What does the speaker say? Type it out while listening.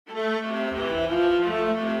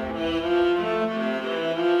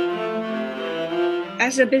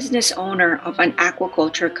As a business owner of an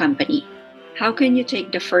aquaculture company, how can you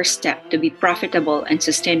take the first step to be profitable and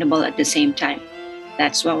sustainable at the same time?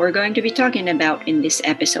 That's what we're going to be talking about in these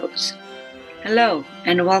episodes. Hello,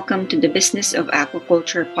 and welcome to the Business of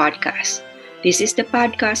Aquaculture podcast. This is the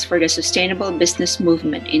podcast for the sustainable business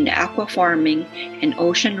movement in the aqua farming and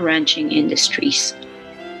ocean ranching industries.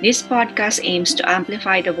 This podcast aims to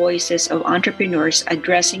amplify the voices of entrepreneurs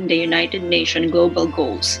addressing the United Nations Global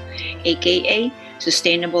Goals, aka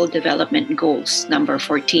Sustainable Development Goals number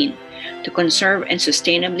 14, to conserve and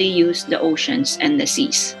sustainably use the oceans and the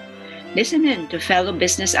seas. Listen in to fellow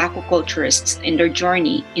business aquaculturists in their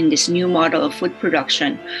journey in this new model of food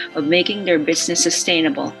production of making their business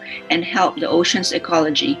sustainable and help the ocean's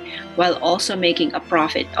ecology while also making a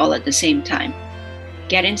profit all at the same time.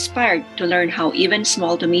 Get inspired to learn how even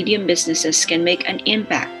small to medium businesses can make an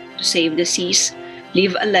impact to save the seas,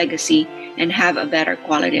 leave a legacy, and have a better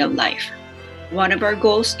quality of life. One of our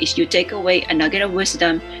goals is to take away a nugget of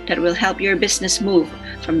wisdom that will help your business move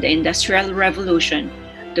from the Industrial Revolution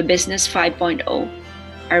to Business 5.0.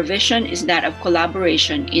 Our vision is that of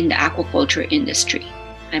collaboration in the aquaculture industry.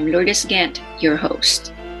 I'm Lourdes Gant, your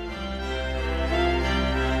host.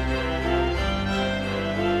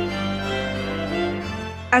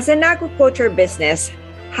 As an aquaculture business,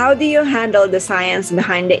 how do you handle the science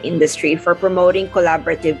behind the industry for promoting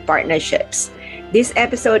collaborative partnerships? This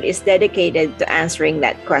episode is dedicated to answering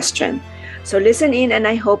that question. So listen in, and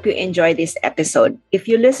I hope you enjoy this episode. If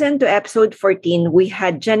you listen to episode 14, we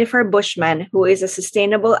had Jennifer Bushman, who is a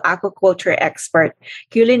sustainable aquaculture expert,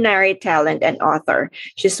 culinary talent, and author.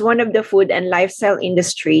 She's one of the food and lifestyle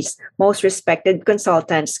industry's most respected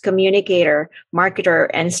consultants, communicator, marketer,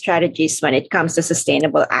 and strategist when it comes to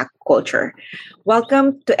sustainable aquaculture.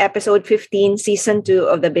 Welcome to episode 15, season 2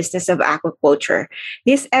 of the Business of Aquaculture.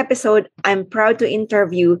 This episode, I'm proud to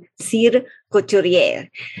interview Cyr Couturier.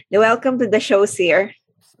 Welcome to the show, Cyr.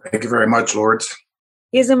 Thank you very much, Lourdes.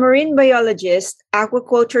 He's a marine biologist,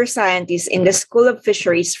 aquaculture scientist in the School of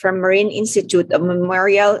Fisheries from Marine Institute of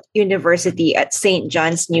Memorial University at St.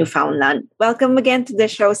 John's, Newfoundland. Welcome again to the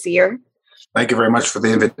show, Cyr. Thank you very much for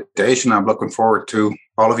the invitation. I'm looking forward to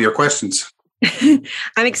all of your questions.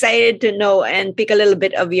 I'm excited to know and pick a little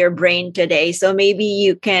bit of your brain today. So maybe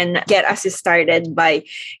you can get us started by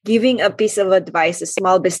giving a piece of advice to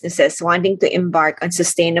small businesses wanting to embark on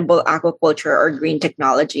sustainable aquaculture or green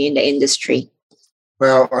technology in the industry.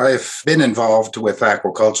 Well, I've been involved with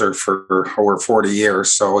aquaculture for over 40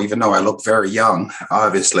 years. So even though I look very young,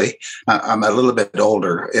 obviously, I'm a little bit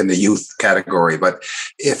older in the youth category. But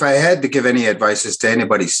if I had to give any advice to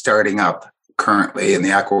anybody starting up currently in the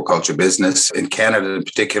aquaculture business, in Canada in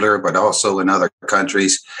particular, but also in other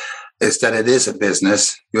countries, is that it is a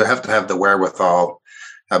business. You have to have the wherewithal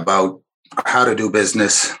about how to do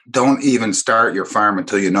business. Don't even start your farm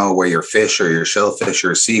until you know where your fish or your shellfish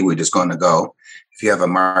or seaweed is going to go if you have a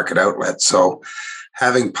market outlet. So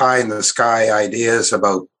having pie in the sky ideas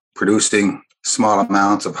about producing small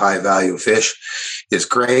amounts of high value fish is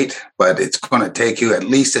great, but it's going to take you at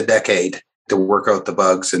least a decade to work out the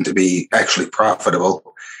bugs and to be actually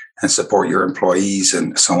profitable and support your employees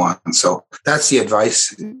and so on. So that's the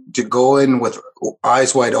advice, to go in with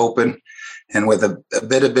eyes wide open and with a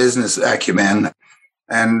bit of business acumen.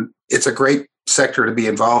 And it's a great sector to be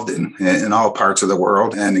involved in all parts of the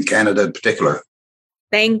world and in Canada in particular.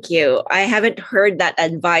 Thank you. I haven't heard that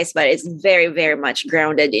advice, but it's very, very much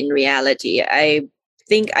grounded in reality. I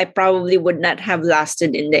think I probably would not have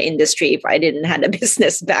lasted in the industry if I didn't have a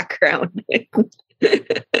business background.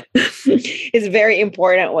 It's very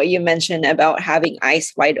important what you mentioned about having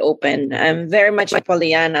eyes wide open. I'm very much a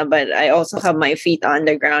Pollyanna, but I also have my feet on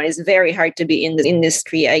the ground. It's very hard to be in the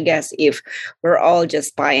industry, I guess, if we're all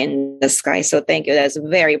just pie in the sky. So thank you. That's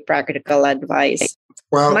very practical advice.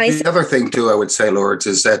 Well, the other thing too, I would say, Lourdes,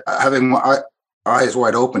 is that having eyes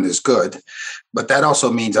wide open is good, but that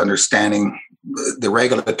also means understanding the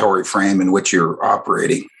regulatory frame in which you're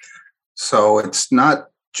operating. So it's not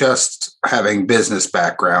just having business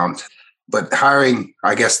background, but hiring,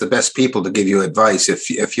 I guess, the best people to give you advice.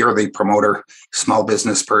 If you're the promoter, small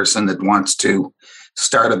business person that wants to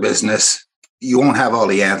start a business, you won't have all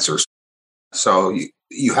the answers. So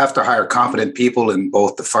you have to hire competent people in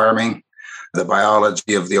both the farming, the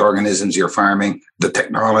biology of the organisms you're farming, the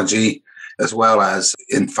technology, as well as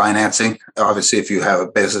in financing. Obviously, if you have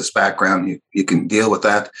a business background, you can deal with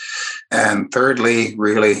that. And thirdly,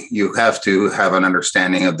 really, you have to have an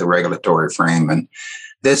understanding of the regulatory frame. And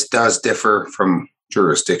this does differ from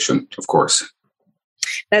jurisdiction, of course.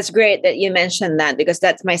 That's great that you mentioned that, because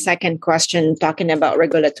that's my second question, talking about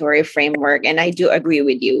regulatory framework. And I do agree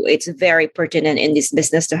with you. It's very pertinent in this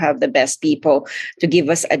business to have the best people to give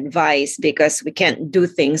us advice, because we can't do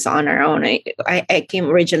things on our own. I came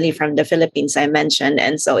originally from the Philippines, I mentioned.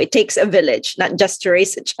 And so it takes a village, not just to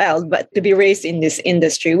raise a child, but to be raised in this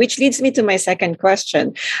industry, which leads me to my second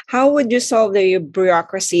question. How would you solve the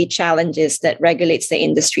bureaucracy challenges that regulates the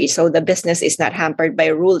industry so the business is not hampered by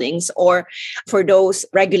rulings, or for those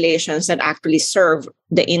regulations that actually serve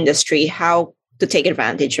the industry, how to take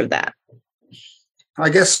advantage of that? I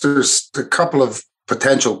guess there's a couple of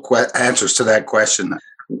potential answers to that question.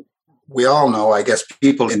 We all know, I guess,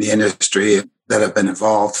 people in the industry that have been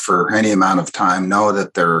involved for any amount of time know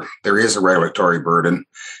that there is a regulatory burden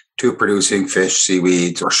to producing fish,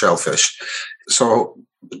 seaweeds, or shellfish. So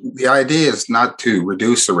the idea is not to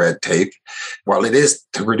reduce the red tape. Well, it is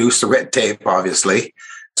to reduce the red tape, obviously,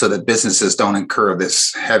 so that businesses don't incur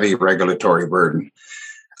this heavy regulatory burden.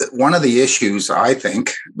 One of the issues, I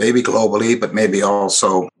think, maybe globally, but maybe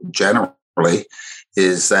also generally,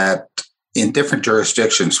 is that in different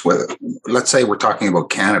jurisdictions, let's say we're talking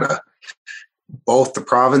about Canada, both the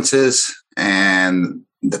provinces and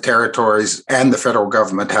the territories and the federal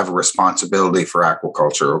government have a responsibility for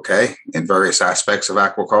aquaculture, okay, in various aspects of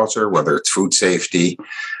aquaculture, whether it's food safety,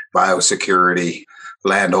 biosecurity,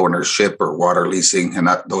 land ownership, or water leasing, and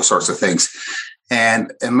those sorts of things.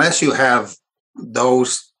 And unless you have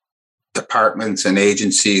those departments and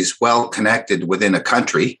agencies well connected within a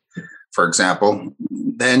country, for example,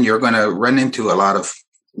 then you're going to run into a lot of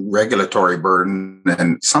regulatory burden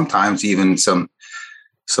and sometimes even some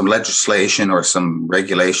legislation or some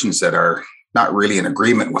regulations that are not really in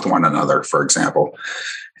agreement with one another, for example.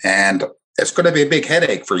 And it's going to be a big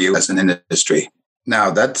headache for you as an industry. Now,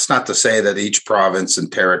 that's not to say that each province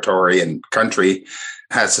and territory and country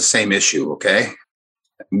has the same issue, okay?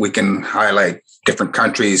 We can highlight different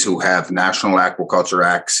countries who have national aquaculture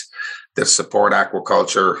acts that support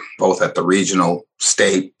aquaculture, both at the regional,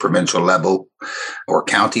 state, provincial level, or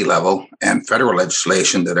county level, and federal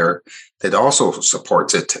legislation that also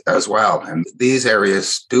supports it as well. And these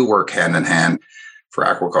areas do work hand in hand for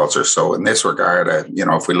aquaculture. So in this regard,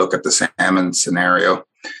 if we look at the salmon scenario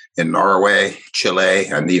in Norway, Chile,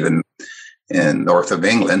 and even in north of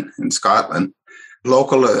England, in Scotland,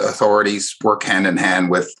 local authorities work hand in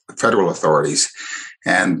hand with federal authorities.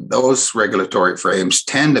 And those regulatory frames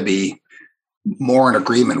tend to be more in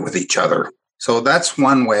agreement with each other. So that's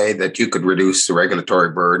one way that you could reduce the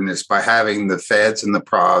regulatory burden, is by having the feds and the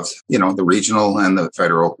provs, the regional and the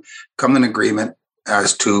federal, come in agreement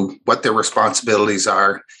as to what their responsibilities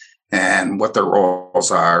are and what their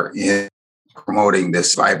roles are in promoting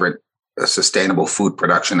this vibrant, sustainable food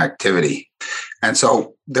production activity. And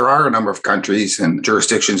so there are a number of countries and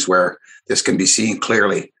jurisdictions where this can be seen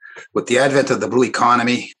clearly. With the advent of the blue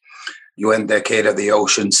economy, UN Decade of the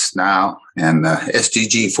Oceans now, and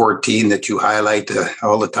SDG 14 that you highlight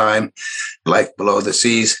all the time, Life Below the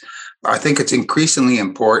Seas, I think it's increasingly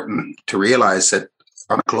important to realize that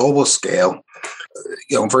on a global scale,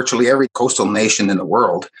 virtually every coastal nation in the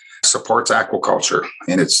world supports aquaculture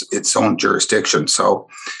in its own jurisdiction. So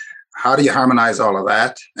how do you harmonize all of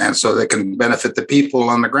that? And so they can benefit the people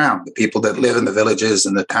on the ground, the people that live in the villages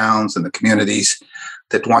and the towns and the communities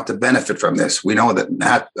that want to benefit from this. We know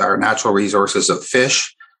that our natural resources of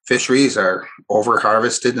fisheries are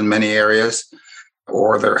over-harvested in many areas,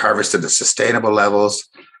 or they're harvested at sustainable levels.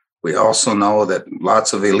 We also know that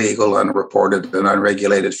lots of illegal, unreported, and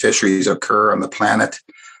unregulated fisheries occur on the planet.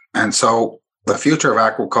 And so the future of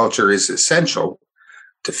aquaculture is essential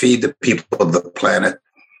to feed the people of the planet,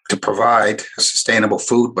 to provide sustainable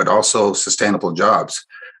food, but also sustainable jobs.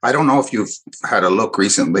 I don't know if you've had a look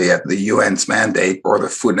recently at the UN's mandate or the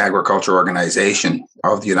Food and Agriculture Organization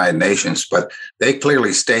of the United Nations, but they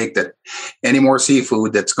clearly state that any more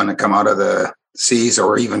seafood that's going to come out of the seas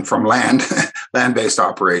or even from land-based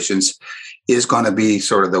operations is going to be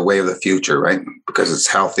sort of the way of the future, right? Because it's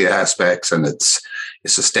healthy aspects and it's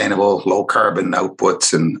sustainable, low carbon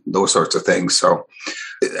outputs and those sorts of things. So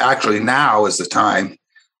actually now is the time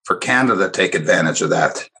for Canada to take advantage of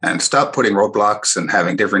that and stop putting roadblocks and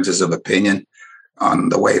having differences of opinion on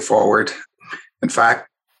the way forward. In fact,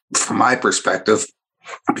 from my perspective,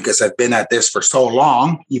 because I've been at this for so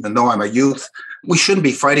long, even though I'm a youth, we shouldn't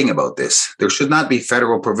be fighting about this. There should not be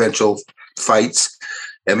federal provincial fights.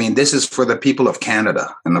 I mean, this is for the people of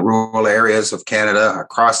Canada and the rural areas of Canada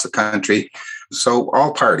across the country. So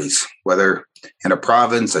all parties, whether in a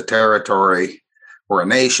province, a territory, or a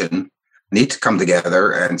nation, need to come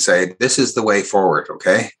together and say, this is the way forward,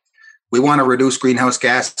 okay? We want to reduce greenhouse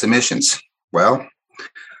gas emissions. Well,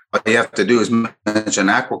 All you have to do is mention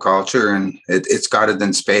aquaculture and it's got it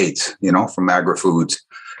in spades, from agri-foods.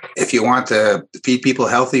 If you want to feed people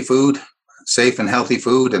healthy food, safe and healthy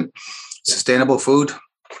food and sustainable food,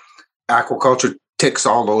 aquaculture ticks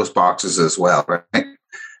all those boxes as well, right?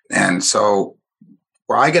 And so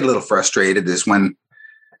where I get a little frustrated is when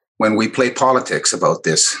we play politics about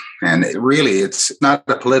this. And it's not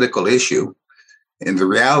a political issue. And the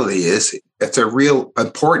reality is it's a real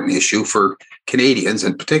important issue for Canadians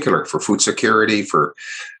in particular, for food security, for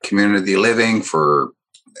community living, for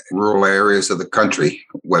rural areas of the country,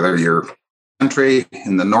 whether you're country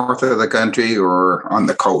in the north of the country or on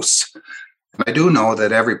the coast. And I do know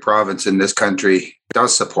that every province in this country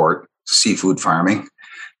does support seafood farming,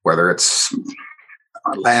 whether it's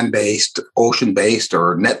land-based, ocean-based,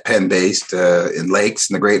 or net pen-based in lakes,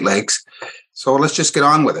 in the Great Lakes. So let's just get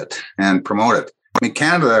on with it and promote it. I mean,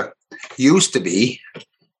 Canada used to be,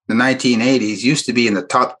 in the 1980s, used to be in the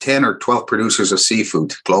top 10 or 12 producers of seafood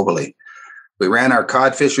globally. We ran our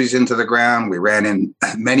cod fisheries into the ground. We ran in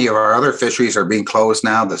many of our other fisheries are being closed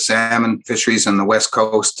now, the salmon fisheries on the west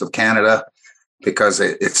coast of Canada, because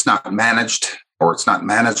it's not managed or it's not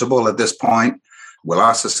manageable at this point. We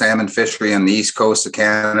lost the salmon fishery on the east coast of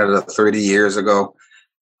Canada 30 years ago.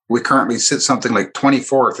 We currently sit something like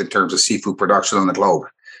 24th in terms of seafood production on the globe.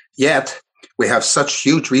 Yet, we have such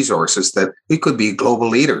huge resources that we could be global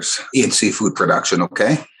leaders in seafood production,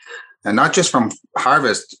 okay? And not just from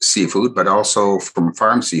harvest seafood, but also from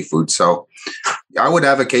farm seafood. So I would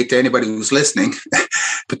advocate to anybody who's listening,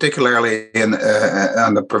 particularly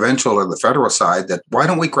on the provincial or the federal side, that why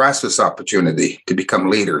don't we grasp this opportunity to become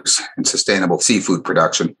leaders in sustainable seafood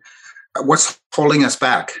production? What's holding us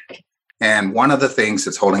back? And one of the things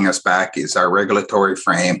that's holding us back is our regulatory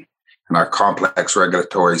frame and our complex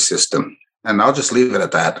regulatory system. And I'll just leave it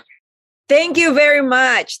at that. Thank you very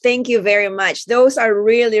much. Thank you very much. Those are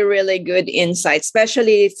really, really good insights,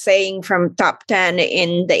 especially saying from top 10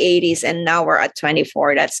 in the 80s and now we're at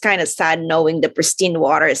 24. That's kind of sad knowing the pristine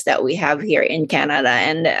waters that we have here in Canada.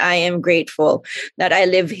 And I am grateful that I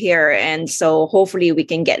live here. And so hopefully we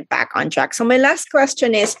can get back on track. So my last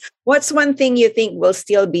question is, what's one thing you think will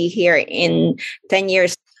still be here in 10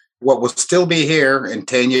 years? What will still be here in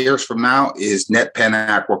 10 years from now is net pen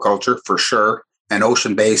aquaculture for sure, and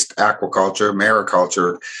ocean-based aquaculture,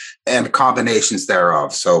 mariculture, and combinations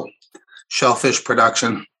thereof. So shellfish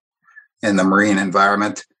production in the marine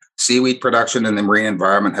environment, seaweed production in the marine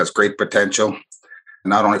environment has great potential,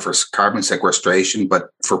 not only for carbon sequestration, but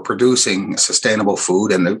for producing sustainable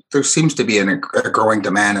food. And there seems to be a growing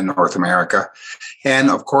demand in North America. And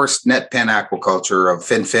of course, net pen aquaculture of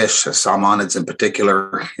finfish, salmonids in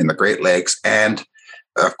particular, in the Great Lakes, and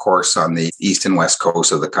of course, on the east and west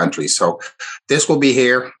coast of the country. So this will be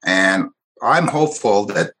here. And I'm hopeful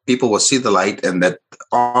that people will see the light and that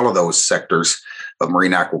all of those sectors of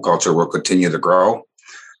marine aquaculture will continue to grow.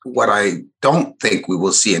 What I don't think we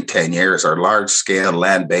will see in 10 years are large-scale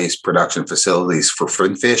land-based production facilities for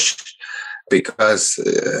finfish, because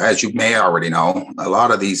as you may already know, a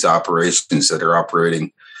lot of these operations that are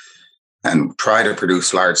operating and try to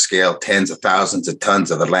produce large-scale tens of thousands of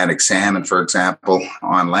tons of Atlantic salmon, for example,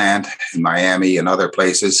 on land in Miami and other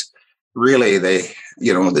places, really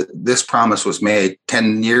this promise was made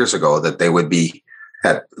 10 years ago that they would be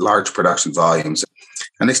at large production volumes.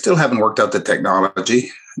 And they still haven't worked out the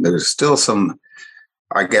technology. There's still some,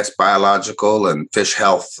 I guess, biological and fish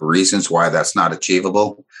health reasons why that's not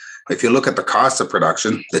achievable. If you look at the cost of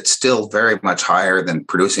production, it's still very much higher than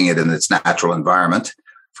producing it in its natural environment,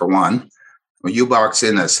 for one. When you box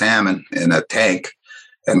in a salmon in a tank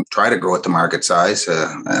and try to grow it to market size,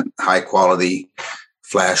 and high quality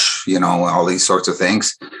flesh, all these sorts of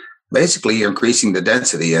things, basically you're increasing the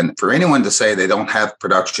density. And for anyone to say they don't have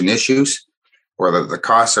production issues or that the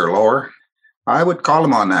costs are lower, I would call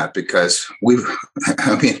them on that, because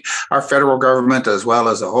our federal government, as well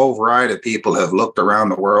as a whole variety of people, have looked around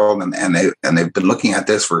the world and they've been looking at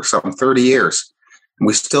this for some 30 years. And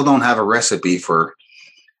we still don't have a recipe for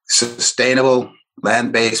sustainable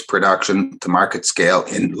land-based production to market scale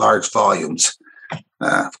in large volumes.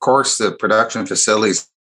 Of course, the production facilities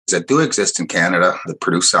that do exist in Canada that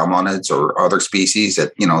produce salmonids or other species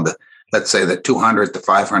at, let's say the 200 to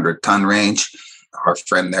 500 ton range. Our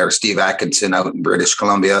friend there, Steve Atkinson out in British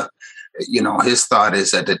Columbia, his thought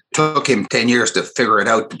is that it took him 10 years to figure it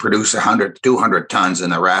out to produce 100 to 200 tons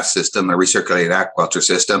in a RAS system, a recirculated aquaculture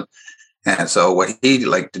system. And so what he'd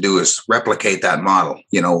like to do is replicate that model,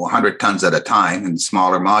 100 tons at a time in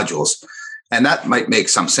smaller modules. And that might make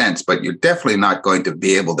some sense, but you're definitely not going to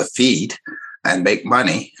be able to feed and make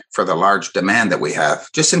money for the large demand that we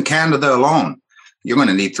have. Just in Canada alone, you're going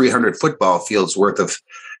to need 300 football fields worth of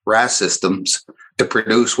RAS systems to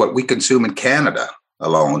produce what we consume in Canada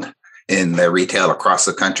alone in the retail across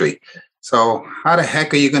the country. So how the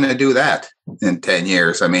heck are you going to do that in 10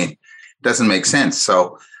 years? I mean, it doesn't make sense.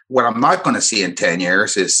 So what I'm not going to see in 10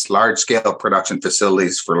 years is large-scale production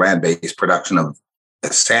facilities for land-based production of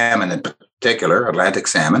salmon in particular, Atlantic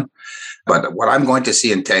salmon. But what I'm going to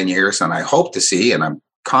see in 10 years, and I hope to see, and I'm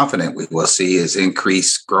confident we will see, is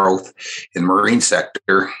increased growth in marine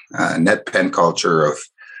sector, net pen culture of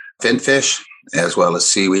finfish, as well as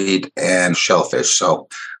seaweed and shellfish. So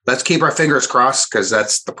let's keep our fingers crossed, because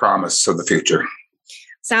that's the promise of the future.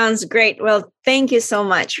 Sounds great. Well, thank you so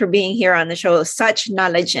much for being here on the show. Such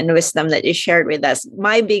knowledge and wisdom that you shared with us.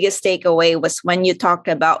 My biggest takeaway was when you talked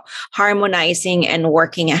about harmonizing and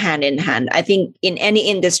working hand in hand. I think in any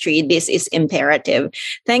industry, this is imperative.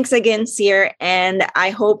 Thanks again, Cyr. And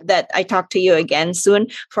I hope that I talk to you again soon.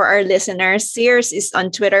 For our listeners, Cyr is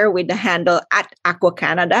on Twitter with the handle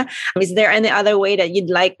 @AquaCanada. Is there any other way that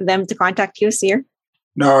you'd like them to contact you, Cyr?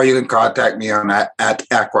 No, you can contact me on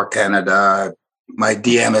 @AquaCanada. My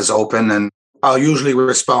DM is open, and I'll usually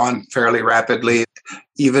respond fairly rapidly,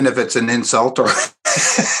 even if it's an insult or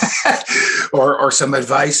or some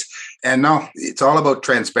advice. And no, it's all about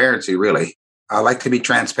transparency, really. I like to be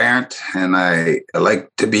transparent, and I like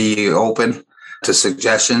to be open to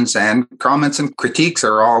suggestions, and comments and critiques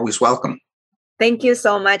are always welcome. Thank you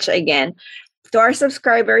so much again. To our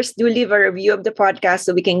subscribers, do leave a review of the podcast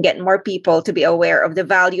so we can get more people to be aware of the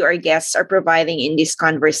value our guests are providing in these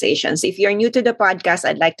conversations. If you're new to the podcast,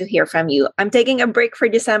 I'd like to hear from you. I'm taking a break for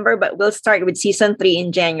December, but we'll start with season 3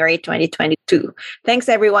 in January 2022. Thanks,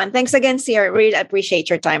 everyone. Thanks again, Cyr. Really appreciate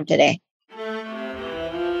your time today.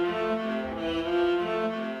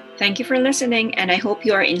 Thank you for listening, and I hope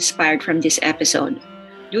you are inspired from this episode.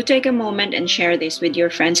 Do take a moment and share this with your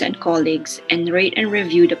friends and colleagues, and rate and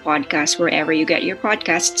review the podcast wherever you get your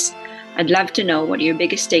podcasts. I'd love to know what your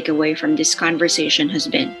biggest takeaway from this conversation has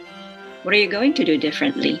been. What are you going to do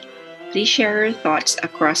differently? Please share your thoughts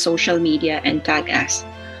across social media and tag us.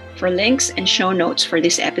 For links and show notes for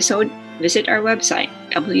this episode, visit our website,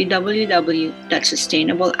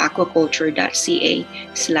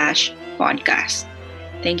 www.sustainableaquaculture.ca/podcast.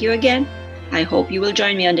 Thank you again. I hope you will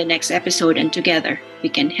join me on the next episode, and together we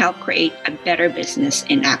can help create a better business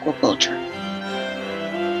in aquaculture.